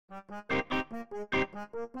We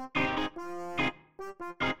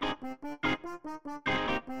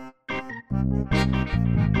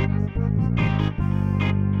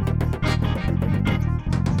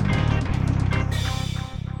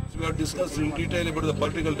have discussed in detail about the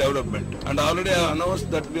political development, and already I have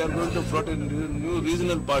announced that we are going to float a new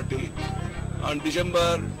regional party on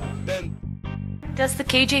December 10th. Does the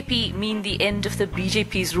KJP mean the end of the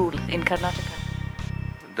BJP's rule in Karnataka?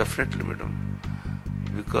 Definitely, madam.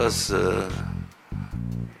 Because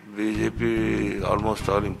BJP, almost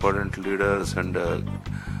all important leaders and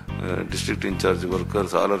district in charge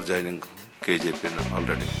workers all are joining KJP now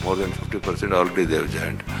already. More than 50% already they have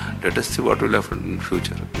joined. Let us see what will happen in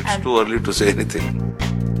future. It's too early to say anything.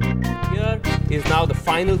 Here is now the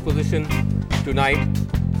final position tonight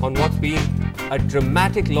on what's been a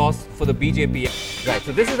dramatic loss for the BJP. Right,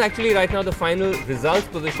 so this is actually right now the final results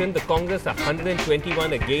position. The Congress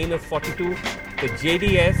 121, a gain of 42. The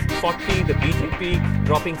JDS 40, the BJP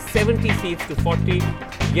dropping 70 seats to 40.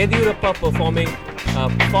 Yediyurappa performing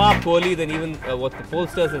far poorly than even what the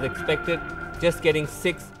pollsters had expected, just getting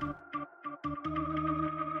 6.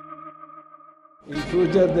 In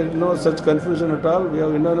future, there is no such confusion at all. We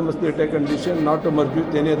have unanimously taken decision not to merge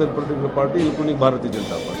with any other political party, including Bharatiya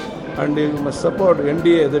Janata Party. And you must support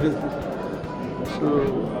NDA, that is to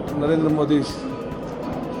Narendra Modi's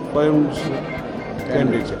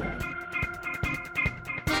candidature.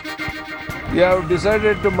 We have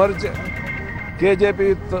decided to merge KJP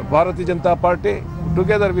with Bharatiya Janata Party.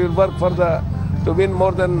 Together we will work for to win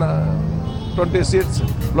more than 20 seats,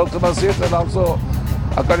 Lok Sabha seats, and also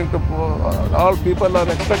according to all people are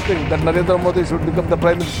expecting that Narendra Modi should become the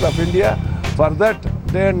Prime Minister of India. For that,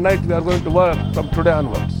 day and night we are going to work from today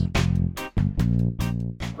onwards.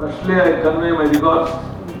 Firstly, I convey my regards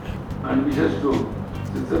and wishes to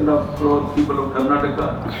 6.5 crore people of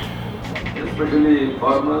Karnataka, especially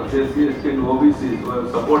farmers, SC, and OBCs who have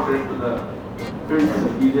supported to the friends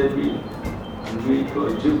of BJP and me to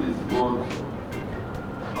achieve this goal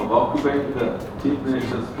of occupying the Chief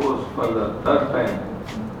Minister's post for the third time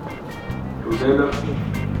to develop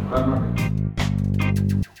Karnataka.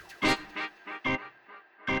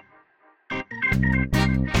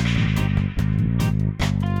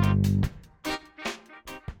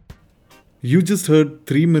 You just heard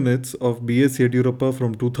 3 minutes of B.S. Yediyurappa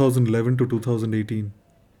from 2011 to 2018.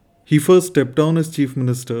 He first stepped down as Chief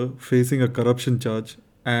Minister facing a corruption charge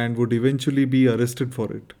and would eventually be arrested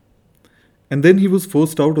for it. And then he was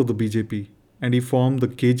forced out of the BJP and he formed the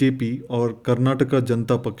KJP or Karnataka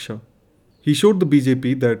Janata Paksha. He showed the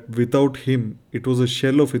BJP that without him, it was a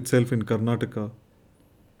shell of itself in Karnataka.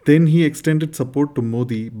 Then he extended support to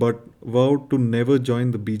Modi but vowed to never join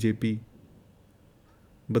the BJP.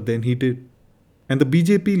 But then he did. And the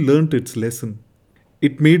BJP learnt its lesson.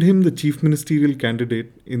 It made him the chief ministerial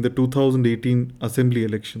candidate in the 2018 assembly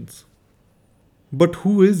elections. But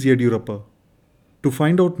who is Yediyurappa? To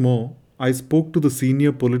find out more, I spoke to the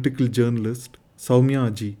senior political journalist Soumya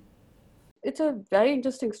Aji. It's a very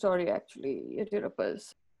interesting story, actually,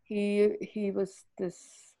 Yediyurappa's. He was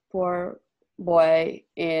this poor boy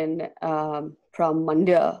from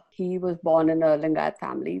Mandya. He was born in a Lingayat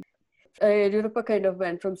family. Yediyurappa kind of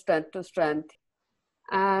went from strength to strength.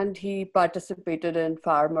 And he participated in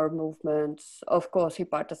farmer movements. Of course, he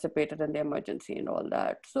participated in the emergency and all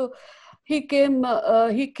that. So he came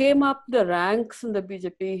up the ranks in the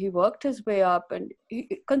BJP. He worked his way up, and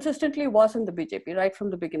he consistently was in the BJP right from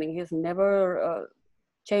the beginning. He has never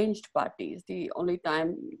changed parties. The only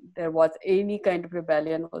time there was any kind of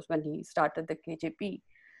rebellion was when he started the KJP.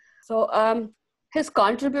 So his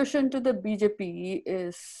contribution to the BJP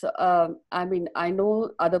is, I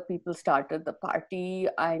know other people started the party.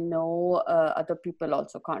 I know other people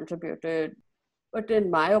also contributed. But in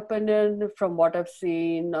my opinion, from what I've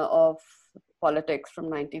seen of politics from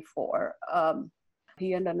 94,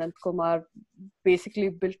 he and Anant Kumar basically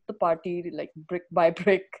built the party like brick by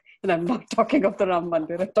brick. And I'm not talking of the Ram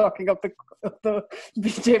Mandir, I'm talking of the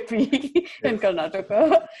BJP in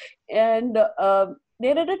Karnataka. And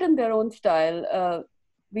they did it in their own style.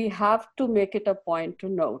 We have to make it a point to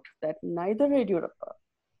note that neither Yediyurappa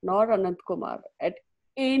nor Anant Kumar at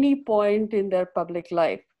any point in their public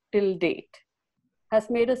life till date has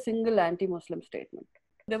made a single anti-Muslim statement.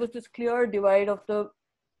 There was this clear divide of the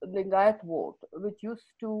Lingayat vote, which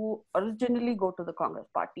used to originally go to the Congress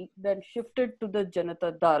party, then shifted to the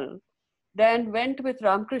Janata Dal, then went with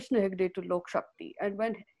Ramakrishna Hegde to Lok Shakti. And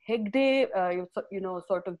when Hegde,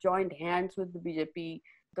 sort of joined hands with the BJP,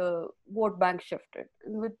 the vote bank shifted.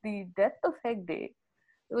 And with the death of Hegde,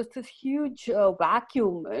 there was this huge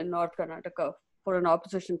vacuum in North Karnataka for an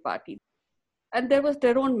opposition party. And there was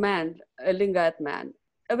their own man, a Lingayat man,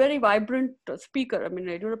 a very vibrant speaker. I mean,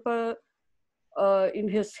 Yediyurappa in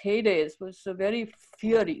his heydays was a very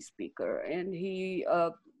fiery speaker, and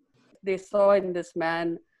they saw in this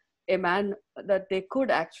man a man that they could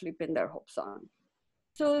actually pin their hopes on.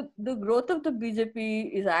 So the growth of the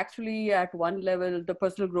BJP is actually at one level the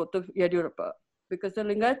personal growth of Yediyurappa, because the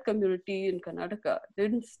Lingayat community in Karnataka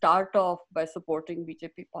didn't start off by supporting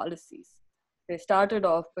BJP policies. They started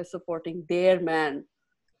off by supporting their man.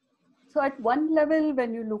 So at one level,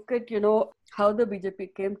 when you look at, how the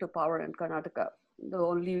BJP came to power in Karnataka, the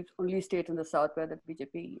only state in the south where the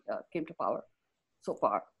BJP came to power so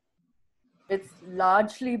far, it's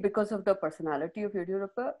largely because of the personality of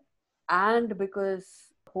Yediyurappa and because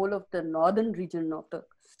the whole of the northern region of the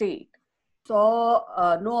state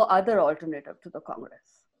saw no other alternative to the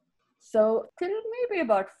Congress. So till maybe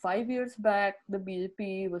about 5 years back, the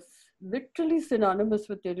BJP was literally synonymous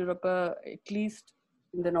with Yediyurappa, at least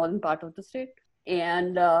in the northern part of the state.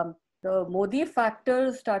 And the Modi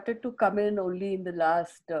factor started to come in only in the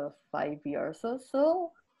last 5 years or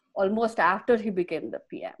so, almost after he became the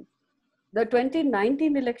PM. The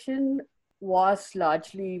 2019 election was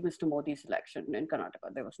largely Mr. Modi's election in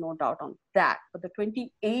Karnataka. There was no doubt on that. But the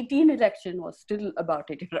 2018 election was still about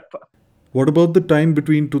Yediyurappa. What about the time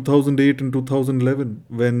between 2008 and 2011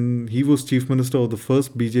 when he was chief minister of the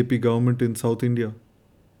first BJP government in South India?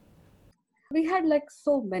 We had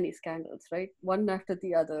so many scandals, right? One after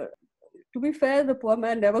the other. To be fair, the poor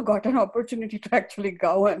man never got an opportunity to actually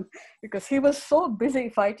govern because he was so busy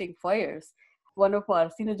fighting fires. One of our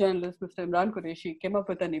senior journalists, Mr. Imran Qureshi, came up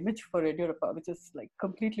with an image for Yediyurappa, which is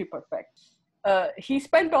completely perfect. He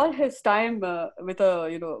spent all his time with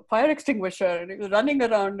a fire extinguisher, and he was running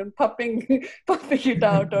around and pumping it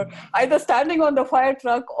out, or either standing on the fire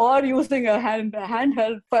truck or using a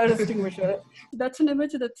handheld fire extinguisher. That's an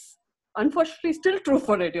image that's unfortunately still true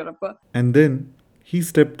for Yediyurappa. And then he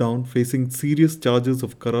stepped down facing serious charges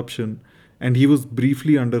of corruption, and he was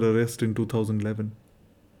briefly under arrest in 2011.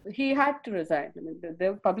 He had to resign. I mean,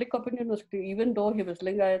 the public opinion was clear, even though he was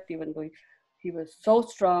Lingayat, even though he was so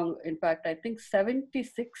strong. In fact, I think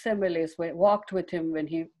 76 MLAs walked with him when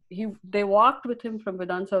they walked with him from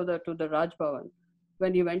Vidhan Saudha to the Raj Bhavan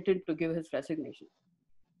when he went in to give his resignation.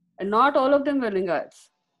 And not all of them were Lingayats.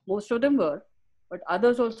 Most of them were, but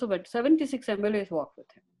others also went. 76 MLAs walked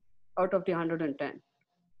with him out of the 110.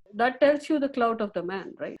 That tells you the clout of the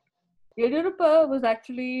man, right? Yediyurappa was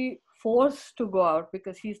actually forced to go out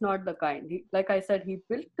because he's not the kind. Like I said, he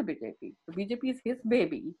built the BJP. The BJP is his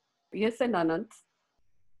baby. Yes, and Anand's.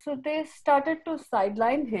 So they started to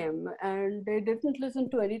sideline him and they didn't listen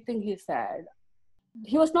to anything he said.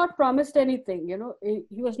 He was not promised anything,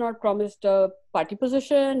 He was not promised a party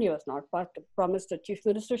position. He was not promised a chief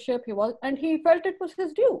ministership. And he felt it was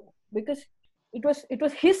his due because it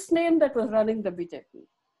was his name that was running the BJP.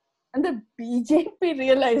 And the BJP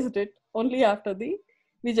realized it only after the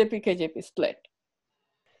BJP-KJP split.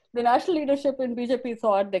 The national leadership in BJP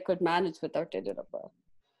thought they could manage without Yediyurappa.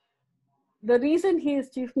 The reason he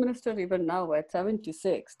is chief minister even now at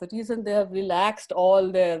 76, the reason they have relaxed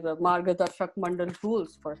all their Margadarshak Mandal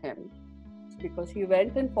rules for him is because he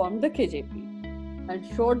went and formed the KJP and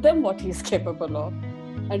showed them what he's capable of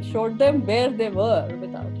and showed them where they were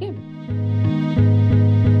without him.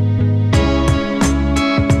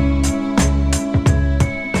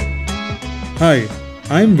 Hi,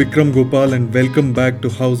 I'm Vikram Gopal and welcome back to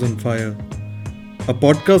House on Fire, a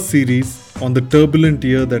podcast series on the turbulent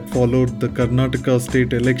year that followed the Karnataka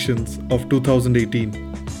state elections of 2018.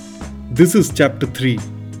 This is Chapter 3,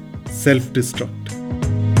 Self-Destruct.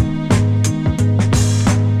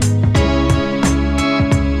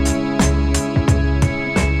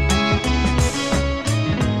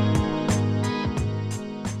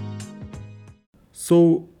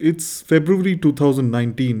 So it's February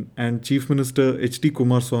 2019 and Chief Minister H.D.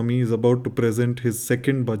 Kumaraswamy is about to present his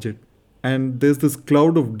second budget. And there's this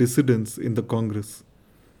cloud of dissidents in the Congress.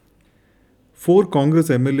 4 Congress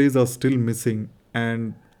MLAs are still missing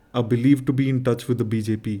and are believed to be in touch with the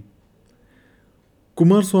BJP.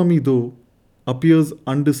 Kumaraswamy, though, appears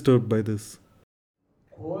undisturbed by this.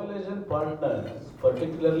 Coalition partners,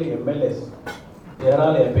 particularly MLAs, they are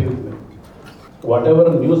all happy with me.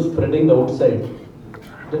 Whatever news spreading outside,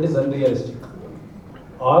 that is unrealistic.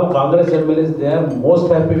 All Congress MLAs, they are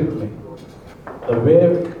most happy with me. The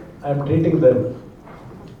way I am treating them,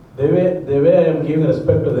 the way I am giving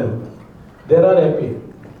respect to them, they are happy.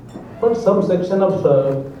 But some section of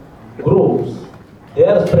groups, they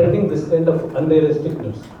are spreading this kind of unrealistic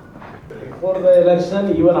news. Before the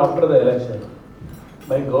election, even after the election,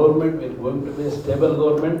 my government is going to be a stable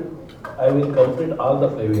government. I will complete all the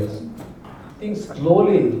 5 years. I think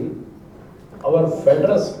slowly our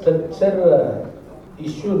federal structure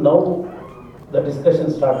issue now, the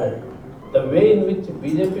discussion started. The way in which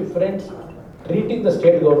BJP friends treating the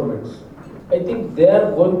state governments, I think they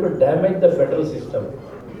are going to damage the federal system.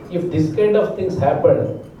 If this kind of things happen,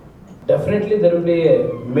 definitely there will be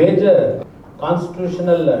a major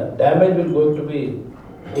constitutional damage will going to be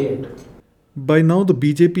made. By now, the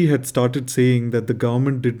BJP had started saying that the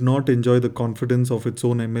government did not enjoy the confidence of its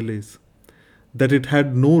own MLAs, that it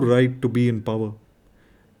had no right to be in power.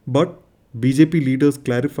 But BJP leaders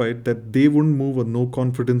clarified that they wouldn't move a no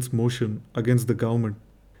confidence motion against the government,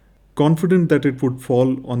 confident that it would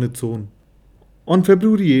fall on its own. On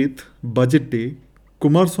February 8th, Budget Day,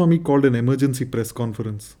 Kumaraswamy called an emergency press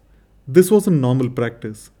conference. This wasn't normal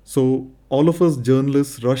practice, so all of us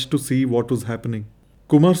journalists rushed to see what was happening.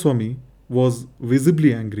 Kumaraswamy was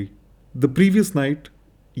visibly angry. The previous night,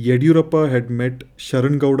 Yediyurappa had met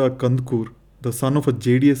Sharangauda Kandkur, the son of a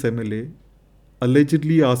JDS MLA,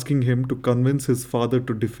 allegedly asking him to convince his father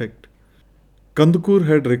to defect. Kandkur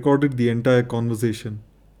had recorded the entire conversation,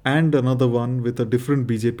 and another one with a different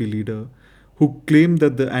BJP leader who claimed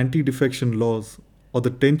that the anti-defection laws or the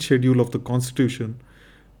 10th schedule of the constitution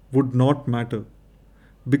would not matter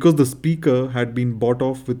because the speaker had been bought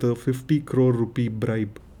off with a 50 crore rupee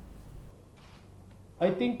bribe. I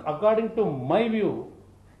think according to my view,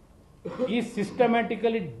 he is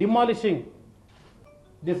systematically demolishing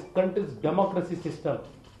this country's democracy system.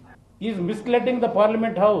 He is misleading the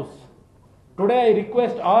Parliament House. Today I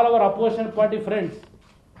request all our opposition party friends,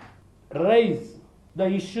 raise the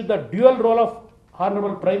issue, the dual role of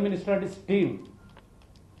Honorable Prime Minister and his team.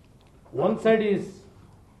 One side is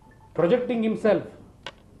projecting himself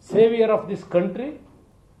savior of this country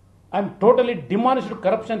and totally demolished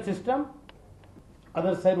corruption system.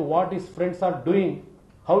 Other side, what his friends are doing,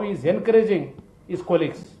 how he is encouraging his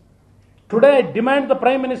colleagues. Today I demand the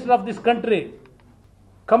Prime Minister of this country,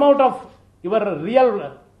 come out of your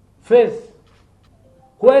real face.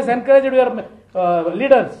 Who has encouraged your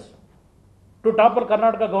leaders to topple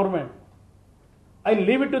Karnataka government? I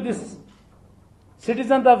leave it to this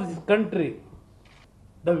citizens of this country,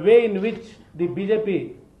 the way in which the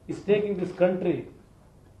BJP is taking this country,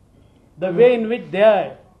 the way in which they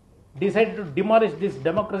are decided to demolish this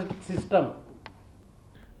democratic system.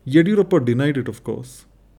 Yediyurappa denied it, of course.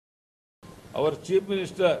 Our Chief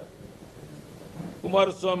Minister,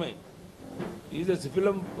 Kumaraswamy, is a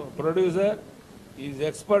film producer, he is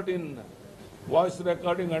expert in voice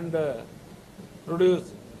recording and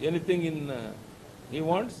produce anything in he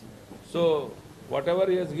wants. So whatever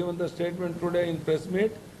he has given the statement today in press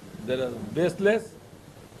meet, they are baseless.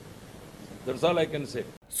 That's all I can say.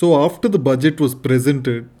 So after the budget was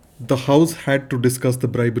presented, the House had to discuss the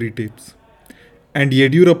bribery tapes. And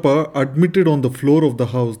Yediyurappa admitted on the floor of the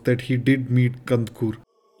House that he did meet Kandkur.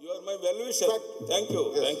 You are my well-wisher. Thank you.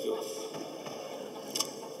 Thank you.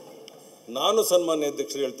 ನಾನು ಸನ್ಮಾನ್ಯ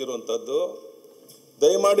ಅಧ್ಯಕ್ಷರು ಹೇಳ್ತಿರುವಂಥದ್ದು,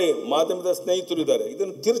 ದಯಮಾಡಿ ಮಾಧ್ಯಮದ ಸ್ನೇಹಿತರು ಇದ್ದಾರೆ,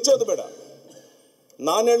 ಇದನ್ನು ತಿರ್ಚೋದು ಬೇಡ.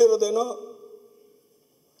 ನಾನು ಹೇಳಿರೋದೇನೋ,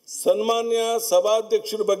 ಸನ್ಮಾನ್ಯ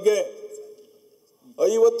ಸಭಾಧ್ಯಕ್ಷರ ಬಗ್ಗೆ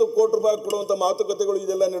 50 ಕೋಟಿ ರೂಪಾಯಿ ಕೊಡುವಂಥ ಮಾತುಕತೆಗಳು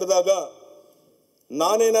ಇದೆಲ್ಲ ನಡೆದಾಗ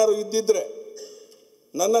ನಾನೇನಾದ್ರು ಇದ್ದಿದ್ರೆ,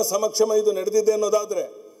 ನನ್ನ ಸಮಕ್ಷಮ ಇದು ನಡೆದಿದೆ ಅನ್ನೋದಾದ್ರೆ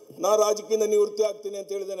ನಾನು ರಾಜಕೀಯದಿಂದ ನಿವೃತ್ತಿ ಆಗ್ತೀನಿ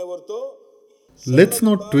ಅಂತ ಹೇಳಿದ್ದೇನೆ ಹೊರತು. Let's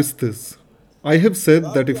not twist this. I have said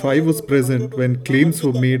that if I was present when claims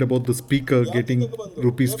were made about the speaker getting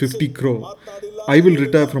rupees 50 crore, I will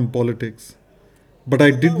retire from politics. But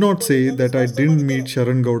I did not say that I didn't meet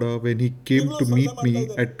Sharangauda when he came to meet me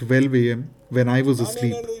at 12 a.m. when I was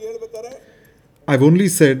asleep. I've only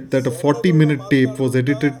said that a 40-minute tape was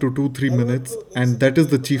edited to 2-3 minutes and that is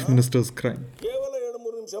the Chief Minister's crime. ಕೇವಲ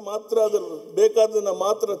 2-3 ನಿಮಿಷ ಮಾತ್ರ ಅದರ ಬೇಕಾದನ್ನ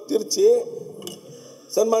ಮಾತ್ರ ತಿರ್ಚಿ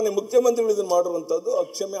ಸನ್ಮಾನ್ಯ ಮುಖ್ಯಮಂತ್ರಿಗಳು ಇದನ್ನು ಮಾಡಿರುವಂಥದ್ದು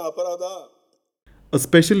ಅಕ್ಷಮ್ಯ ಅಪರಾಧ. A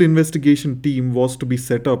special investigation team was to be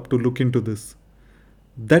set up to look into this.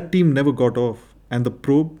 That team never got off and the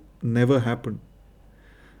probe never happened.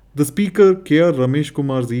 The speaker K.R. Ramesh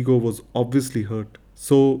Kumar's ego was obviously hurt.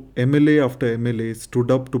 So MLA after MLA stood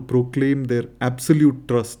up to proclaim their absolute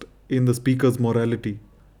trust in the speaker's morality.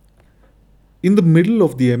 In the middle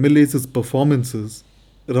of the MLA's performances,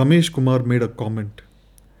 Ramesh Kumar made a comment.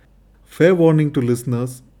 Fair warning to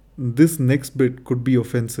listeners, this next bit could be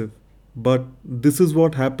offensive, but this is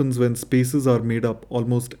what happens when spaces are made up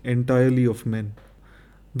almost entirely of men.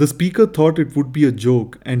 The speaker thought it would be a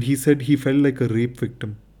joke and he said he felt like a rape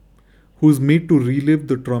victim who is made to relive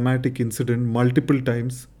the traumatic incident multiple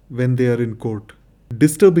times when they are in court.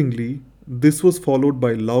 Disturbingly, this was followed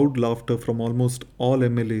by loud laughter from almost all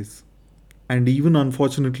MLAs, and even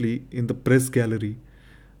unfortunately in the press gallery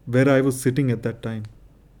where I was sitting at that time.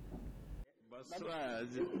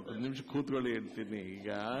 ನಿಮಿಷ ಕೂತ್ಕೊಳ್ಳಿ ಹೇಳ್ತೀನಿ. ಈಗ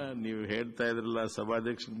ನೀವು ಹೇಳ್ತಾ ಇದ್ರಲ್ಲ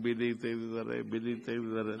ಸಭಾಧ್ಯಕ್ಷರು ಬೀದಿ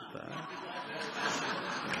ತೆಗೆದಿದ್ದಾರೆ ಅಂತ.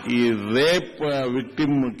 ಈ ರೇಪ್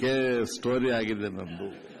ವಿಕ್ಟಿಮ್ ಸ್ಟೋರಿ ಆಗಿದೆ ನಂದು.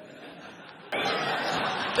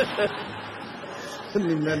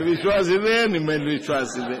 ನಿಮ್ಮಲ್ಲಿ ವಿಶ್ವಾಸ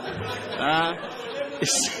ಇದೆ.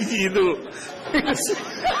 ಇದು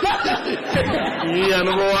ಈ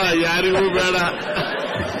ಅನುಭವ ಯಾರಿಗೂ ಬೇಡ.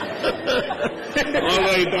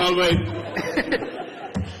 All right.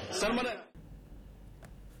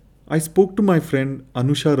 I spoke to my friend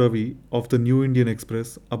Anusha Ravi of the New Indian Express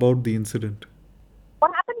about the incident.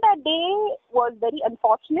 What happened that day was very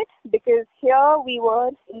unfortunate because here we were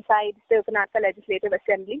inside the Karnataka Legislative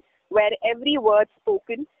Assembly where every word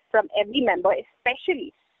spoken from every member, especially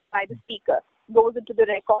by the speaker, goes into the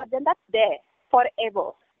records and that's there forever.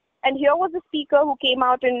 And here was the speaker who came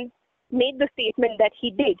out and made the statement that he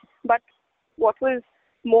did. But what was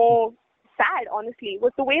more sad, honestly,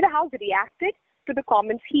 was the way the House reacted to the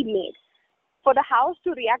comments he made. For the House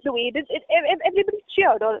to react the way it did, everybody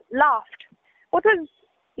cheered or laughed. What was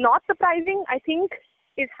not surprising, I think,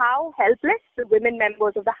 is how helpless the women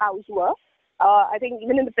members of the House were. I think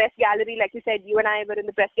even in the press gallery, like you said, you and I were in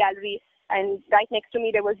the press gallery, and right next to me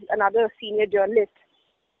there was another senior journalist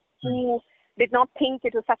who did not think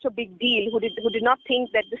it was such a big deal, who did not think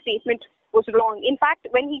that the statement was wrong. In fact,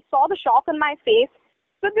 when he saw the shock on my face,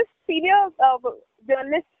 so this senior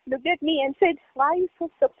journalist looked at me and said, "Why are you so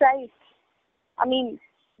surprised? I mean,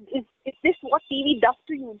 is this what TV does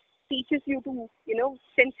to you? Teaches you to,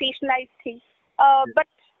 sensationalize things." But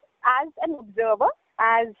as an observer,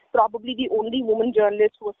 as probably the only woman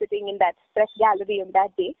journalist who was sitting in that press gallery on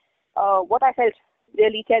that day, what I felt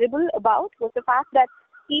really terrible about was the fact that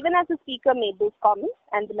even as the speaker made those comments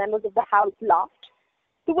and the members of the House laughed,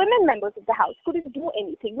 the women members of the House couldn't do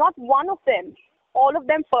anything. Not one of them, all of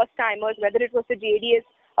them first-timers, whether it was the JDS,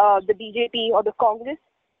 the BJP or the Congress,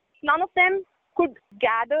 none of them could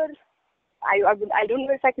gather, I don't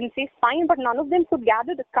know if I can say fine, but none of them could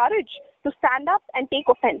gather the courage to stand up and take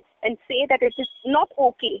offense and say that it is not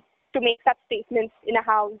okay to make such statements in a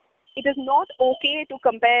House. It is not okay to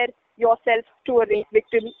compare yourself to a rape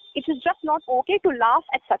victim. It is just not okay to laugh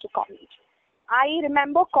at such a comment. I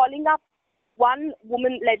remember calling up one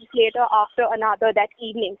woman legislator after another that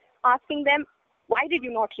evening, asking them, why did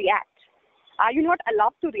you not react? Are you not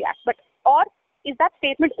allowed to react? Or is that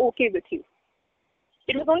statement okay with you?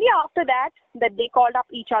 It was only after that they called up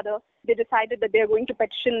each other. They decided that they are going to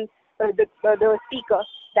petition the speaker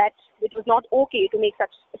that it was not okay to make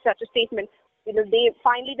such a statement. They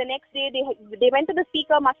finally the next day they went to the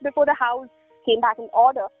speaker much before the House came back in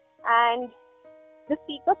order, and the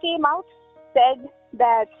speaker came out, said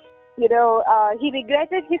that he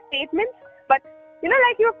regretted his statement, but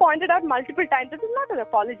like you have pointed out multiple times, this is not an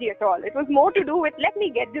apology at all. It was more to do with, let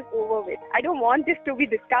me get this over with. I don't want this to be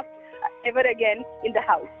discussed ever again in the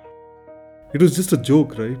House. It was just a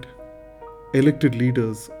joke, right? Elected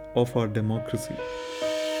leaders of our democracy.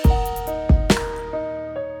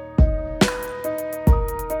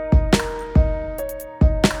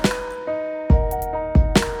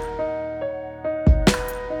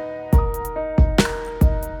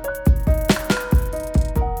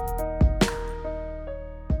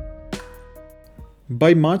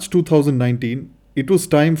 By March 2019, it was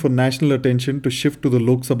time for national attention to shift to the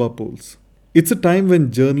Lok Sabha polls. It's a time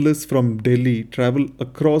when journalists from Delhi travel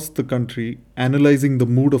across the country analyzing the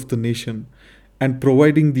mood of the nation and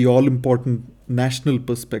providing the all-important national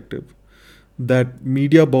perspective that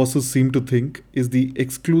media bosses seem to think is the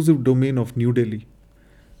exclusive domain of New Delhi.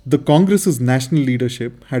 The Congress's national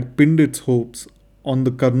leadership had pinned its hopes on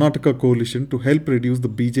the Karnataka coalition to help reduce the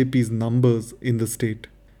BJP's numbers in the state.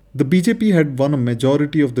 The BJP had won a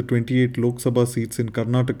majority of the 28 Lok Sabha seats in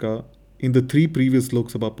Karnataka in the 3 previous Lok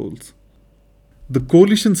Sabha polls. The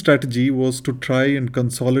coalition strategy was to try and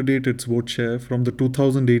consolidate its vote share from the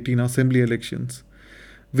 2018 assembly elections,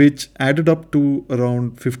 which added up to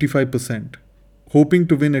around 55%, hoping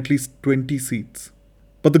to win at least 20 seats.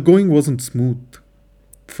 But the going wasn't smooth.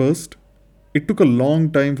 First, it took a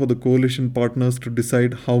long time for the coalition partners to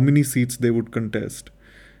decide how many seats they would contest,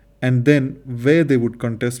 and then where they would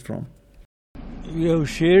contest from. We have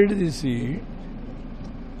shared the seat.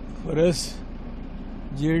 For us,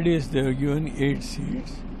 JDS, they have given 8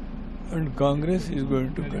 seats, and Congress is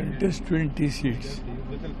going to contest 20 seats.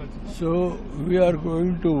 So we are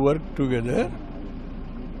going to work together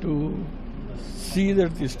to see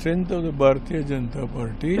that the strength of the Bharatiya Janata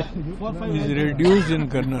Party is reduced in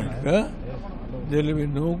Karnataka. There will be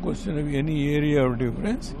no question of any area of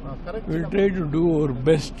difference. We will try to do our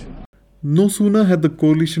best. No sooner had the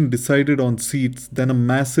coalition decided on seats than a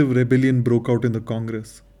massive rebellion broke out in the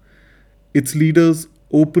Congress. Its leaders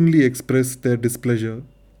openly expressed their displeasure,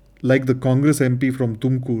 like the Congress MP from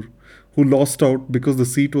Tumkur, who lost out because the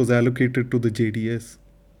seat was allocated to the JDS.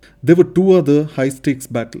 There were two other high stakes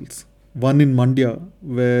battles. One in Mandya,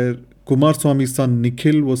 where Kumaraswamy's son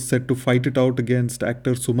Nikhil was set to fight it out against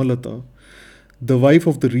actor Sumalata, the wife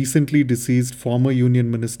of the recently deceased former Union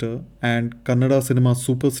Minister and Kannada cinema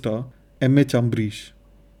superstar M.H. Ambarish.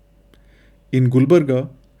 In Gulbarga,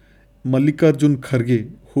 Mallikarjun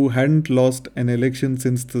Kharge, who hadn't lost an election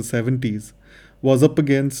since the 70s, was up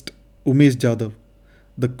against Umesh Jadhav,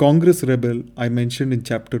 the Congress rebel I mentioned in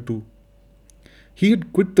chapter 2. He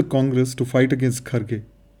had quit the Congress to fight against Kharge.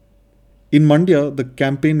 In Mandya, the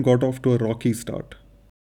campaign got off to a rocky start.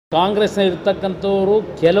 ಕಾಂಗ್ರೆಸ್ನ ಇರ್ತಕ್ಕಂಥವರು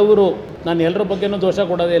ಕೆಲವರು, ನಾನು ಎಲ್ಲರ ಬಗ್ಗೆನೂ ದೋಷ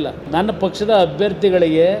ಕೊಡೋದೇ ಇಲ್ಲ, ನನ್ನ ಪಕ್ಷದ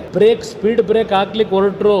ಅಭ್ಯರ್ಥಿಗಳಿಗೆ ಸ್ಪೀಡ್ ಬ್ರೇಕ್ ಹಾಕ್ಲಿಕ್ಕೆ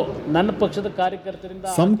ಹೊರಟರು. ನನ್ನ ಪಕ್ಷದ ಕಾರ್ಯಕರ್ತರಿಂದ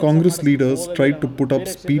Some Congress leaders tried to put up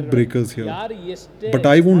speed breakers here, but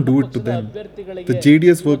I won't do it to them. The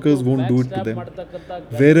JDS workers won't do it to them.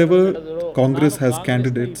 Wherever Congress has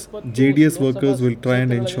candidates, JDS workers will try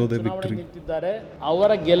and ensure their victory.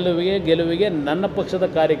 ಅವರ ಗೆಲುವಿಗೆ ನನ್ನ ಪಕ್ಷದ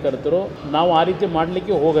ಕಾರ್ಯಕರ್ತರು ನಾವು ಆ ರೀತಿ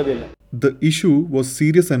ಮಾಡಲಿಕ್ಕೆ ಹೋಗೋದಿಲ್ಲ. The issue was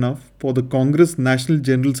serious enough for the Congress National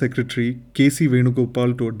General Secretary K.C. Venugopal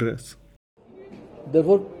to address.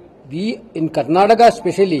 Therefore, we in Karnataka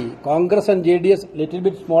especially, Congress and JDS little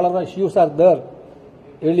bit smaller issues are there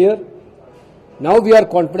earlier. Now we are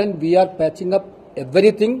confident, we are patching up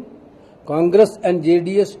everything. Congress and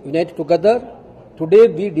JDS unite together. Today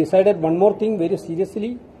we decided one more thing very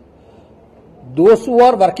seriously. Those who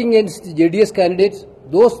are working against the JDS candidates,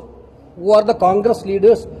 those who are the Congress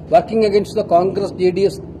leaders working against the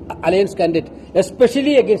Congress-JDS alliance candidate,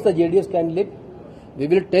 especially against the JDS candidate, we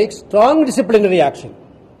will take strong disciplinary action.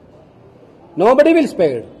 Nobody will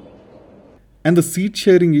spare. And the seat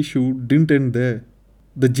sharing issue didn't end there.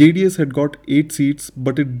 The JDS had got 8 seats,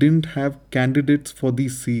 but it didn't have candidates for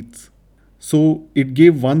these seats. So it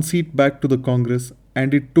gave one seat back to the Congress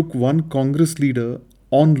and it took one Congress leader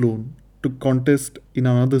on loan to contest in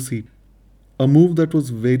another seat. A move that was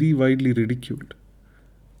very widely ridiculed.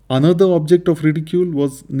 Another object of ridicule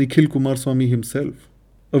was Nikhil Kumaraswamy himself.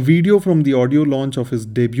 A video from the audio launch of his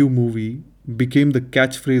debut movie became the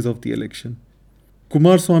catchphrase of the election.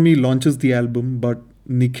 Kumaraswamy launches the album, but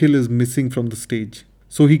Nikhil is missing from the stage.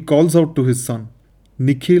 So he calls out to his son,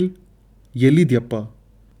 Nikhil, Yellidyappa,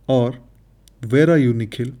 or where are you,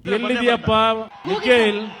 Nikhil? Yellidyappa,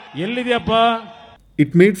 Nikhil, Yellidyappa.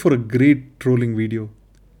 It made for a great trolling video.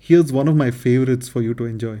 Here's one of my favorites for you to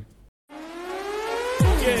enjoy.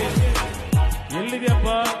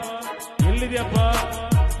 Yellidyappa, Yellidyappa,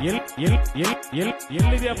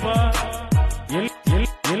 Yellidyappa,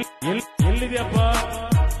 Yellidyappa,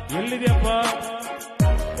 Yellidyappa.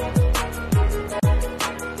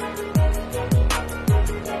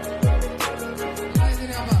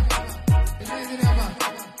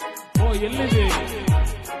 Oh, Yellidi.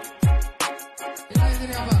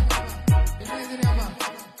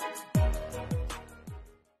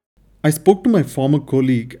 I spoke to my former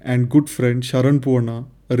colleague and good friend Sharan Purna,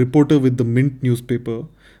 a reporter with the Mint newspaper,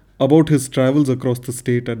 about his travels across the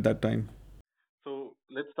state at that time. So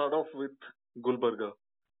let's start off with Gulbarga.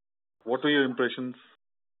 What were your impressions?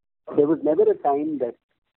 There was never a time that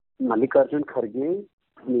Mallikarjun Kharge's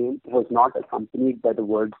name was not accompanied by the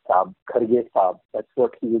word Saab, Kharge Saab. That's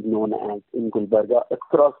what he was known as in Gulbarga,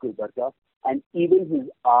 across Gulbarga, and even his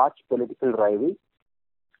arch political rival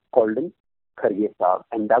called him Kharge Saab,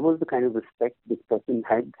 and that was the kind of respect this person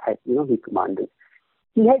had he commanded.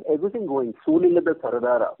 He had everything going. Solilada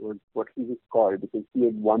Saradara was what he was called because he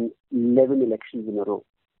had won 11 elections in a row,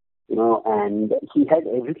 and he had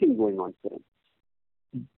everything going on for him.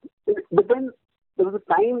 But then there was a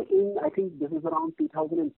time in, I think this was around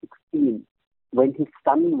 2016, when his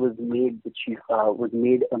son was made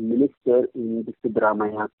a minister in the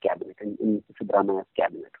Siddaramaia's cabinet,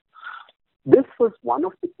 This was one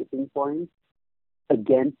of the tipping points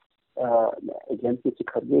against Mr.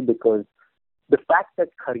 Kharge, because the fact that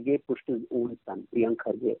Kharge pushed his own son, Priyank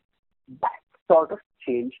Kharge, that sort of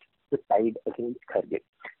changed the tide against Kharge.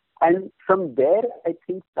 And from there, I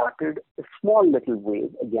think, started a small little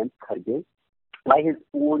wave against Kharge by his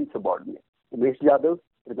own subordinates. Umesh Jadhav,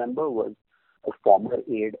 remember, was a former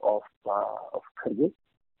aide of Kharge.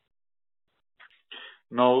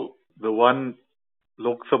 Now, the one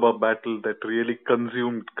Lok Sabha battle that really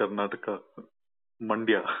consumed Karnataka,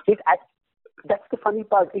 Mandya. That's the funny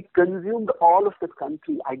part. It consumed all of the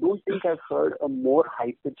country. I don't think I've heard a more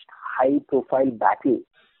high-pitched, high-profile battle.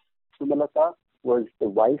 Sumalata was the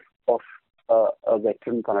wife of a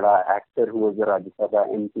veteran Kannada actor who was a Rajya Sabha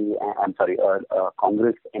MP, a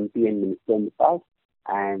Congress MP and minister in the past.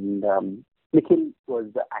 and Nikhil was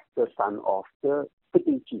the actor son of the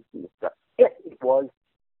sitting chief minister. Yes, it was,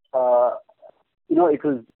 it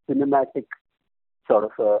was cinematic sort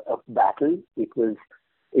of a battle. It was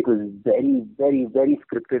very, very, very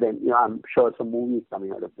scripted, and I'm sure some movie is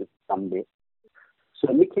coming out of this someday.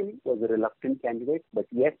 So Nikhil was a reluctant candidate, but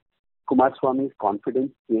yes, Kumaraswamy's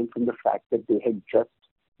confidence came from the fact that they had just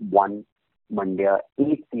won Mandya,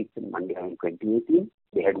 8 seats in Mandya in 2018.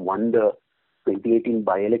 They had won the 2018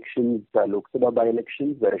 by-elections, the Lok Sabha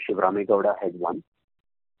by-elections, where Shivaramesh Gowda had won.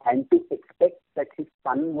 And to expect that his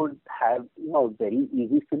son would have a very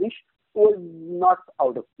easy finish was not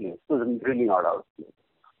out of place. It was really not out of place.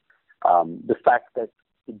 The fact that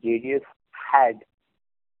the JDS had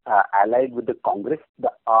allied with the Congress,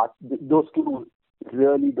 those two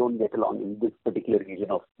really don't get along in this particular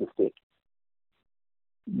region of the state.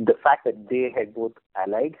 The fact that they had both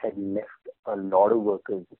allied had left a lot of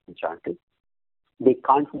workers disenchanted. They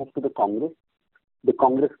can't move to the Congress. The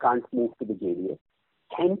Congress can't move to the JDS.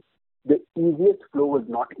 Hence, the easiest flow was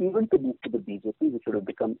not even to move to the BJP, which would have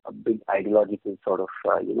become a big ideological sort of,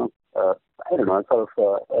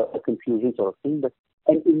 a confusion sort of thing. But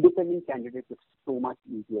an independent candidate was so much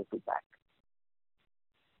easier to back.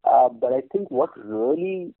 But I think what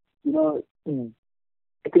really, I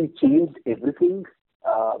think changed everything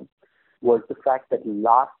was the fact that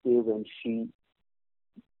last day when she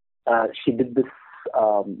did this,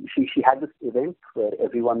 she had this event where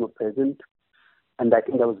everyone was present, and I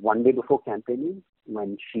think that was one day before campaigning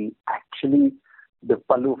when she actually, the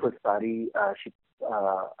pallu of her sari,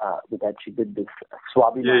 with that she did this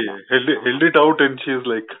Swabhimana. Yeah. Held it out, and she's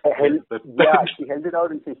like... she held it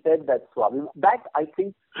out and she said that Swabhimana. That, I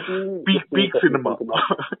think... Peak cinema.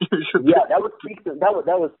 That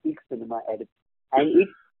was peak cinema edit. And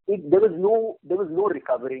there was no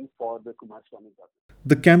recovering for the Kumaraswamy government.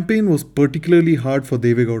 The campaign was particularly hard for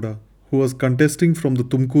Deve Gowda, who was contesting from the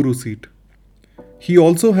Tumkuru seat. He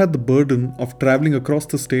also had the burden of travelling across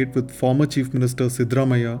the state with former Chief Minister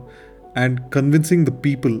Siddaramaiah and convincing the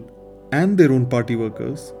people and their own party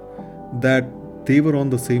workers that they were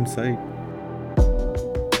on the same side.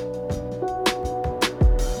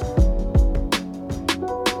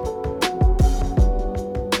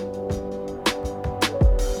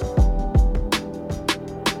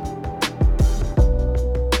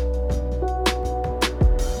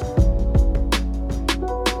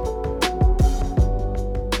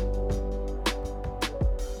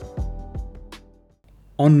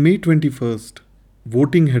 On May 21st,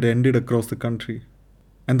 voting had ended across the country,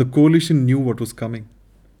 and the coalition knew what was coming.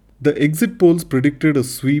 The exit polls predicted a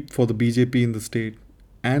sweep for the BJP in the state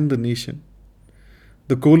and the nation.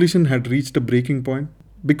 The coalition had reached a breaking point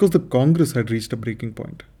because the Congress had reached a breaking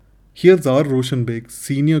point. Here's R. Roshan Beg,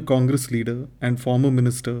 senior Congress leader and former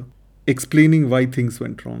minister, explaining why things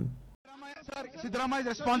went wrong. Siddaramaiah is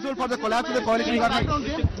responsible for the collapse of the coalition government.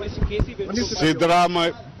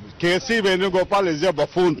 Siddaramaiah, K.C. Venugopal is a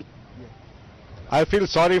buffoon. I feel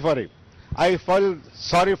sorry for him. I feel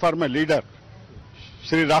sorry for my leader,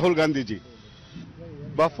 Shri Rahul Gandhi ji.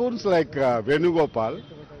 Buffoons like Venugopal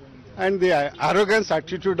and the arrogance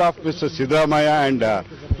attitude of Mr. Siddaramaiah and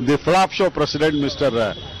the flop show president, Mr.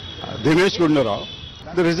 Dinesh Gundurao.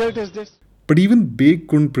 The result is this. But even Beg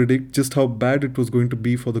couldn't predict just how bad it was going to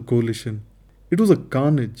be for the coalition. It was a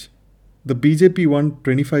carnage. The BJP won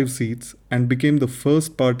 25 seats and became the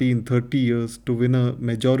first party in 30 years to win a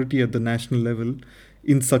majority at the national level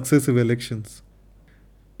in successive elections.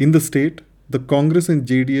 In the state, the Congress and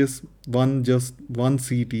JDS won just 1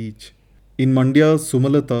 seat each. In Mandya,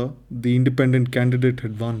 Sumalata, the independent candidate,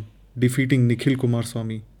 had won, defeating Nikhil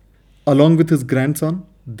Kumaraswamy. Along with his grandson,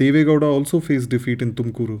 Deve Gowda also faced defeat in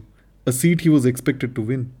Tumkuru, a seat he was expected to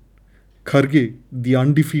win. Kharge, the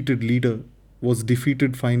undefeated leader, was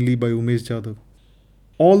defeated finally by Umesh Jadhav.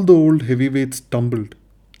 All the old heavyweights tumbled,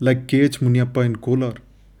 like K.H. Muniappa in Kolar,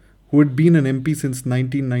 who had been an MP since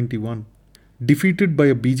 1991, defeated by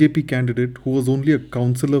a BJP candidate who was only a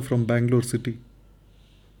councillor from Bangalore city.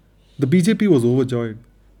 The BJP was overjoyed.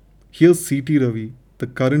 Here's C.T. Ravi, the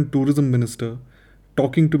current tourism minister,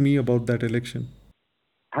 talking to me about that election.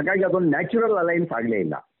 ಹಾಗಾಗಿ ಅದೊಂದು natural Allianz ಆಗಲೇ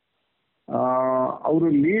ಇಲ್ಲ. ಅವರು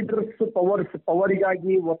leaders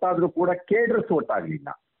ಪವರಿಗಾಗಿ ಒತ್ತಾದರೂ ಕೂಡ cadres ಒಟ್ಟಾಗಲಿಲ್ಲ.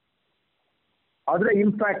 ಆದರೆ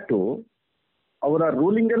impact ಅವರ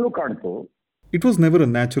ruling ಅಲ್ಲೂ ಕಾಣ್ತು. It was never a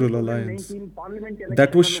natural alliance.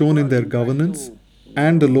 That was shown in their governance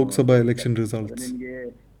and the Lok Sabha election results.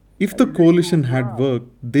 If the coalition had worked,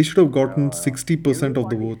 they should have gotten 60% of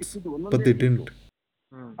the votes, but they didn't.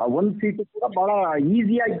 ಒಂದು seat ಕೂಡ ಬಹಳ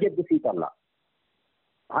ಈಸಿಯಾಗಿ ಗೆದ್ದ seat ಅಲ್ಲ.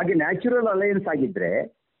 ಹಾಗೆ natural Allianz ಆಗಿದ್ರೆ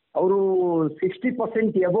ಅವರು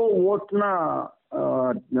 60% above ವೋಟ್ನ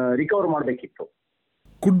ರಿಕವರ್ ಮಾಡಬೇಕಿತ್ತು.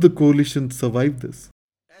 Could the coalition survive this?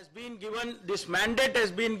 This mandate has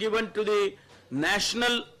been given to the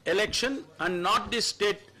national election and not the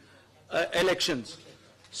state elections.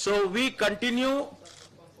 So we continue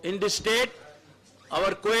in the state.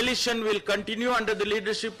 Our coalition will continue under the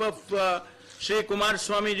leadership of Shri Kumar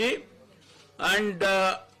Swamiji, and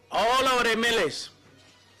all our MLAs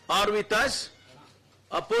are with us.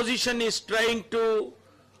 Opposition is trying to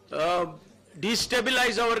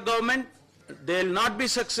destabilize our government. They will not be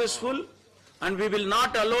successful, and we will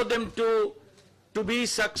not allow them to be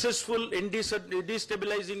successful in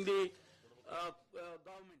destabilizing the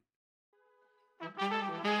government.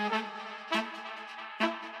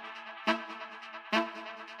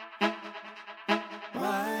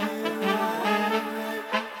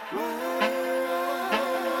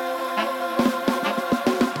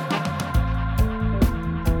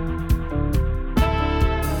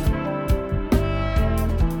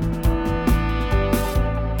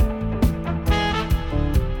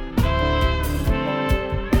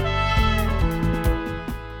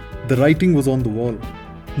 The writing was on the wall.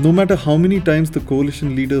 No matter how many times the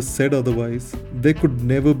coalition leaders said otherwise, there could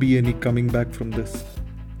never be any coming back from this.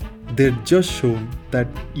 They had just shown that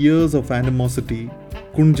years of animosity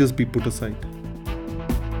couldn't just be put aside.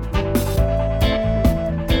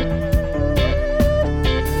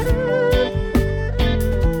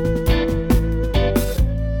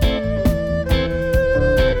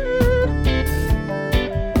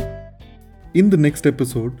 In the next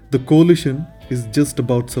episode, the coalition is just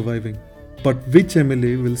about surviving. But which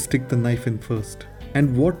MLA will stick the knife in first? And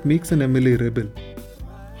what makes an MLA rebel?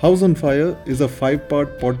 House on Fire is a 5-part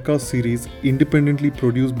podcast series independently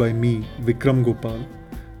produced by me, Vikram Gopal.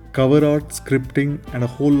 Cover art, scripting, and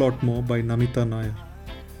a whole lot more by Namita Nair.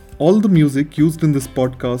 All the music used in this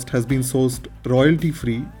podcast has been sourced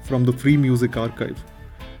royalty-free from the Free Music Archive.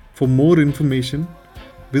 For more information,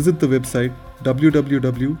 visit the website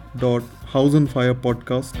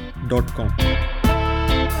www.houseonfirepodcast.com.